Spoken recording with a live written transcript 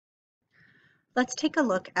Let's take a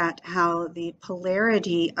look at how the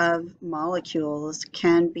polarity of molecules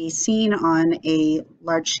can be seen on a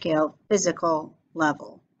large-scale physical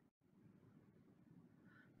level.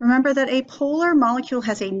 Remember that a polar molecule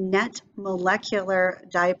has a net molecular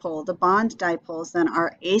dipole. The bond dipoles then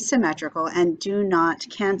are asymmetrical and do not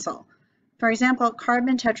cancel. For example,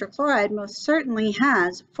 carbon tetrachloride most certainly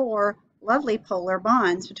has 4 lovely polar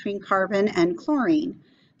bonds between carbon and chlorine,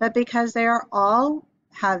 but because they are all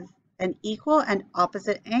have an equal and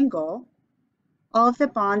opposite angle, all of the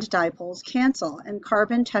bond dipoles cancel, and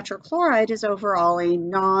carbon tetrachloride is overall a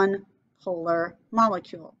non-polar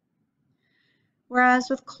molecule. Whereas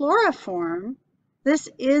with chloroform, this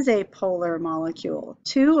is a polar molecule.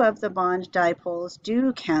 2 of the bond dipoles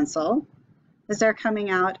do cancel, as they're coming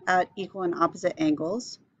out at equal and opposite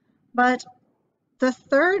angles, but the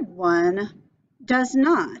third one does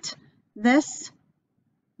not. This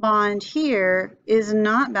bond here is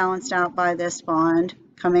not balanced out by this bond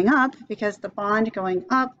coming up because the bond going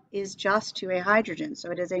up is just to a hydrogen. So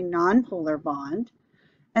it is a nonpolar bond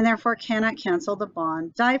and therefore cannot cancel the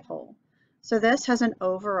bond dipole. So this has an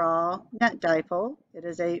overall net dipole. It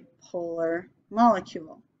is a polar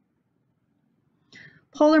molecule.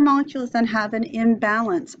 Polar molecules then have an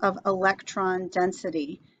imbalance of electron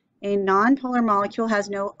density. A nonpolar molecule has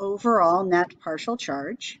no overall net partial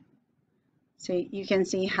charge. So you can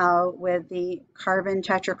see how with the carbon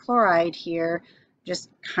tetrachloride here, just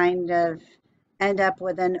kind of end up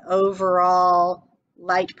with an overall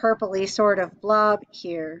light purpley sort of blob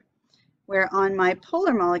here, where on my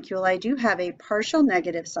polar molecule, I do have a partial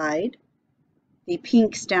negative side, the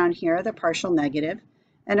pinks down here, the partial negative,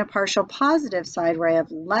 and a partial positive side where I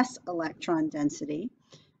have less electron density.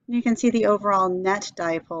 And you can see the overall net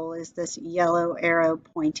dipole is this yellow arrow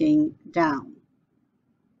pointing down.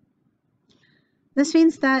 This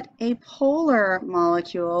means that a polar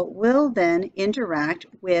molecule will then interact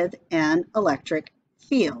with an electric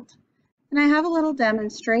field. And I have a little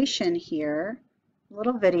demonstration here, a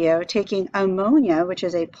little video taking ammonia, which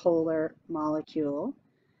is a polar molecule,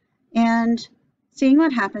 and seeing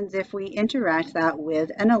what happens if we interact that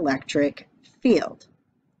with an electric field.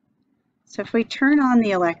 So if we turn on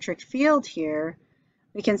the electric field here,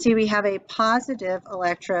 we can see we have a positive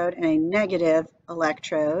electrode and a negative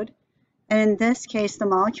electrode. And in this case, the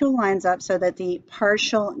molecule lines up so that the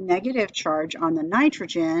partial negative charge on the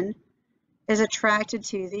nitrogen is attracted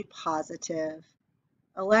to the positive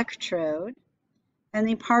electrode, and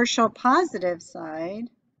the partial positive side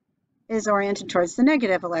is oriented towards the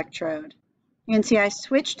negative electrode. You can see I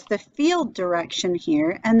switched the field direction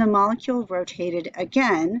here, and the molecule rotated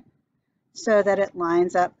again so that it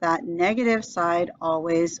lines up that negative side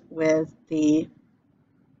always with the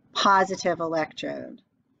positive electrode.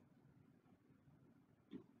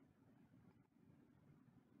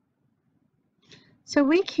 So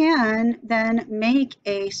we can then make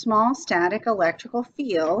a small static electrical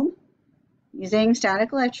field using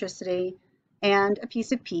static electricity and a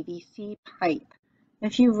piece of PVC pipe.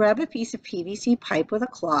 If you rub a piece of PVC pipe with a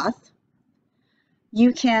cloth,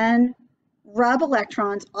 you can rub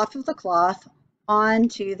electrons off of the cloth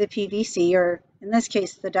onto the PVC, or in this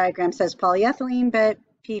case, the diagram says polyethylene, but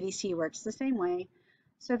PVC works the same way.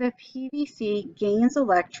 So the PVC gains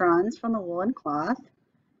electrons from the woolen cloth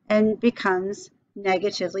and becomes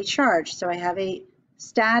negatively charged. So I have a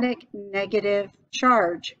static negative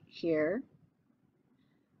charge here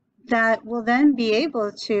that will then be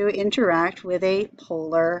able to interact with a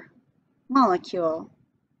polar molecule.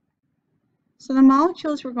 So the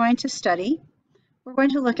molecules we're going to study, we're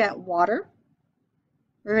going to look at water,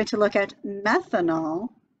 we're going to look at methanol,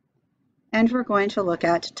 and we're going to look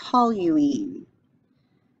at toluene.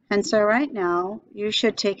 And so right now, you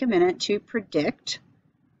should take a minute to predict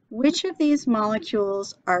which of these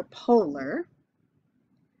molecules are polar,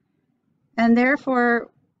 and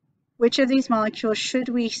therefore, which of these molecules should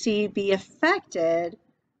we see be affected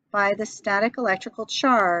by the static electrical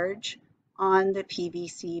charge on the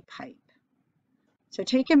PVC pipe. So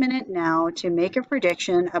take a minute now to make a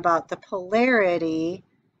prediction about the polarity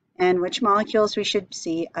and which molecules we should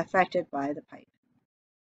see affected by the pipe.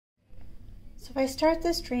 So if I start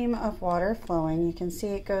the stream of water flowing, you can see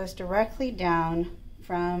it goes directly down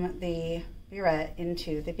from the burette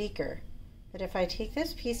into the beaker. But if I take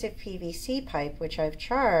this piece of PVC pipe, which I've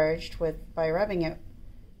charged by rubbing it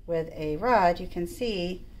with a rod, you can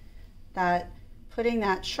see that putting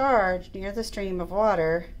that charge near the stream of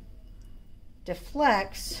water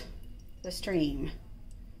deflects the stream.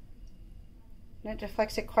 And it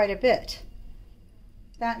deflects it quite a bit.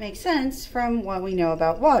 That makes sense from what we know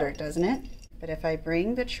about water, doesn't it? But if I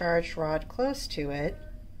bring the charged rod close to it,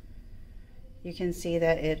 you can see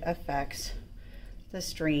that it affects the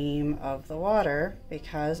stream of the water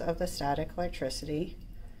because of the static electricity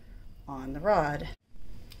on the rod.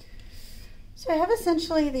 So I have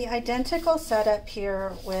essentially the identical setup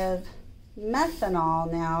here with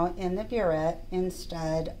methanol now in the burette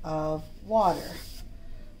instead of water.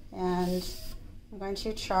 And I'm going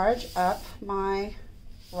to charge up my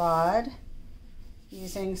rod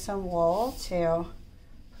using some wool to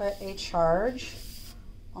put a charge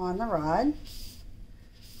on the rod.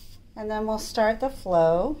 And then we'll start the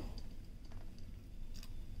flow.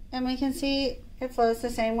 And we can see it flows the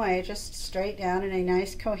same way, just straight down in a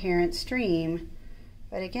nice coherent stream.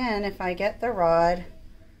 But again, if I get the rod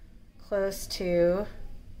close to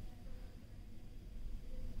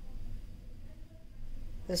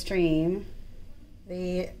the stream,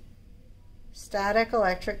 the static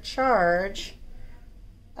electric charge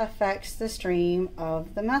affects the stream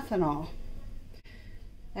of the methanol.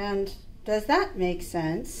 And does that make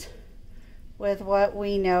sense with what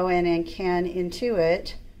we know and can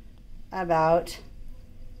intuit about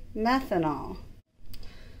methanol?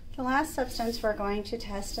 The last substance we're going to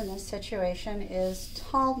test in this situation is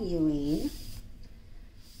toluene.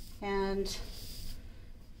 And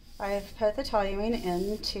I've put the toluene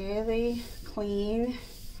into the clean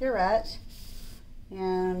burette,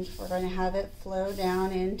 and we're going to have it flow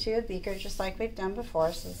down into a beaker just like we've done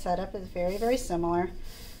before. So the setup is very, very similar.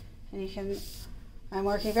 And I'm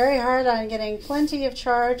working very hard on getting plenty of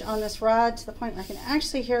charge on this rod to the point where I can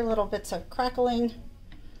actually hear little bits of crackling.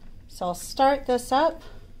 So I'll start this up.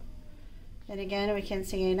 And again, we can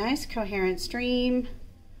see a nice coherent stream.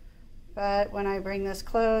 But when I bring this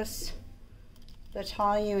close, the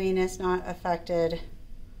toluene is not affected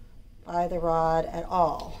by the rod at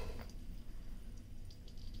all.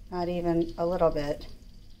 Not even a little bit.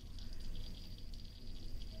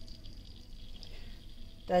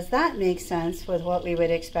 Does that make sense with what we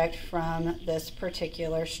would expect from this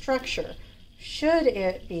particular structure? Should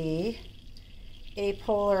it be a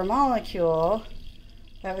polar molecule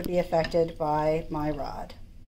that would be affected by my rod?